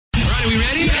right, are we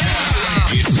ready? Yeah.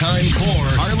 It's time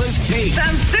for Carla's Take.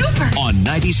 Sounds super. On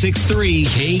 96.3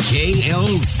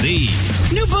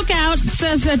 KKLZ. New book out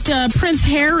says that Prince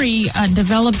Harry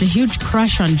developed a huge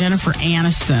crush on Jennifer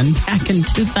Aniston back in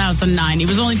 2009. He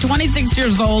was only 26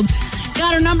 years old,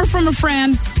 got her number from a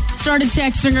friend, started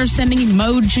texting her, sending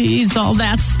emojis, all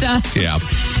that stuff. Yeah.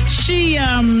 She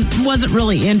wasn't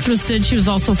really interested. She was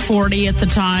also 40 at the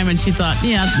time, and she thought, but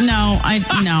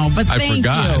I thank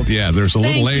forgot. you. Yeah, there's a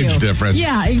little age difference.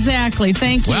 Yeah, exactly.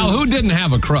 Thank you. Well, who didn't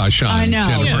have a crush on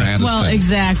Jennifer Aniston? Well,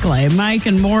 exactly. Mike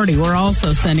and Morty were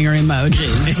also sending her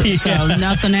emojis, so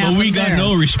nothing happened. But we got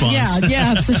no response. Yeah,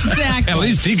 yes, exactly. At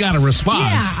least he got a response.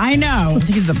 Yeah, I know.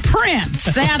 He's a prince.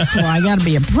 That's why I got to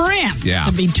be a prince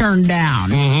to be turned down.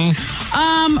 Mm-hmm.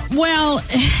 Well,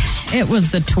 it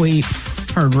was the tweet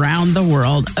heard around the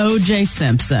world. O.J.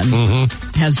 Simpson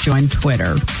has joined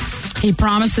Twitter. He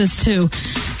promises to,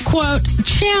 quote,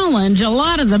 challenge a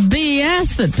lot of the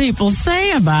BS that people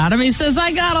say about him. He says,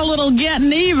 I got a little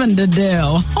getting even to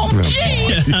do. Oh,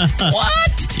 gee.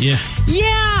 What? Yeah.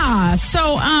 Yeah.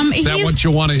 So, is that what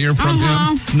you want to hear from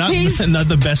him? Not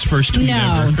the best first tweet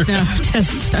ever. No.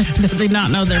 Just does he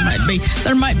not know there might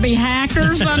be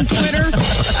hackers on Twitter?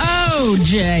 Oh,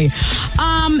 Jay.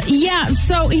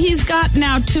 So he's got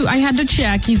now I had to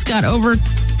check. He's got over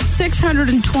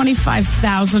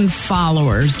 625,000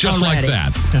 followers just already.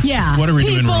 Like that. Yeah. What are we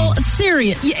doing wrong?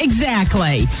 Serious. Yeah,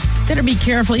 exactly. Better be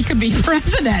careful. He could be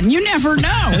president. You never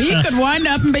know. He could wind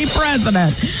up and be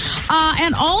president.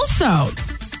 And also,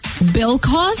 Bill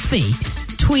Cosby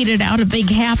tweeted out a big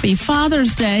happy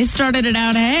Father's Day. Started it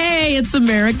out, hey, it's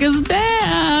America's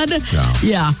dad.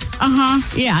 Yeah.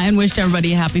 Yeah, and wished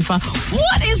everybody a happy Father.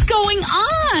 What is going on?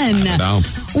 I don't know.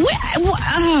 You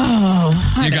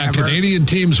got Canadian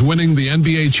teams winning the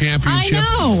NBA championship. I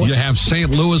know. You have St.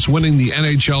 Louis winning the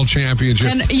NHL championship.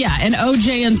 And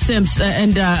OJ and Simpson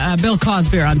and Bill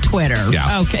Cosby are on Twitter.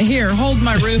 Yeah. Okay, here, hold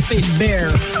my roofied beer.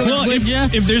 Would you?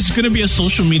 If there's going to be a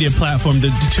social media platform that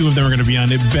the two of them are going to be on,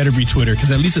 it better be Twitter,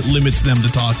 because at least it limits them to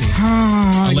talking.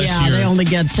 They only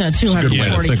get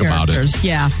 240 characters.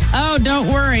 Yeah. Oh, don't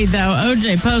worry, though.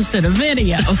 OJ posted a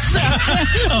video, so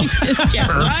just get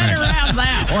right around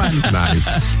that one. Nice.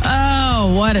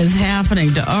 Oh, what is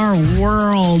happening to our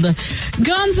world?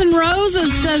 Guns N'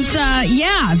 Roses says,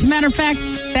 as a matter of fact,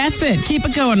 that's it. Keep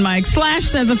it going, Mike. Slash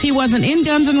says if he wasn't in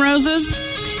Guns N' Roses,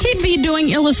 he'd be doing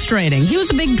illustrating. He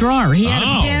was a big drawer. He had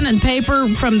a pen and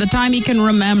paper from the time he can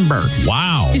remember.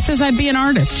 Wow. He says, I'd be an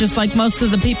artist, just like most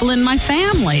of the people in my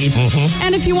family.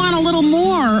 And if you want a little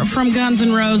more from Guns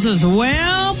N' Roses,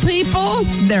 well, people,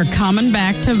 they're coming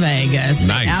back to Vegas.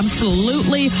 Nice. They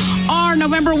absolutely are.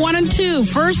 November 1 and 2,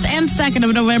 1st and 2nd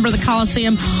of November, the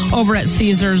Coliseum over at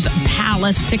Caesars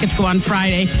Palace. Tickets go on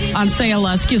Friday,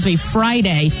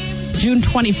 June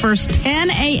 21st, 10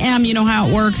 a.m. You know how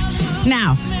it works.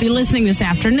 Now, be listening this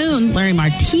afternoon. Larry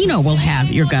Martino will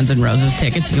have your Guns N' Roses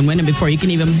tickets. You can win them before you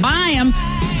can even buy them.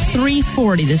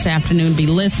 3:40 this afternoon. Be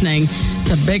listening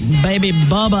to Big Baby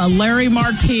Bubba, Larry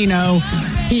Martino.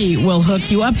 He will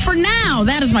hook you up. For now,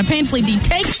 that is my Painfully Deep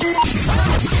Take.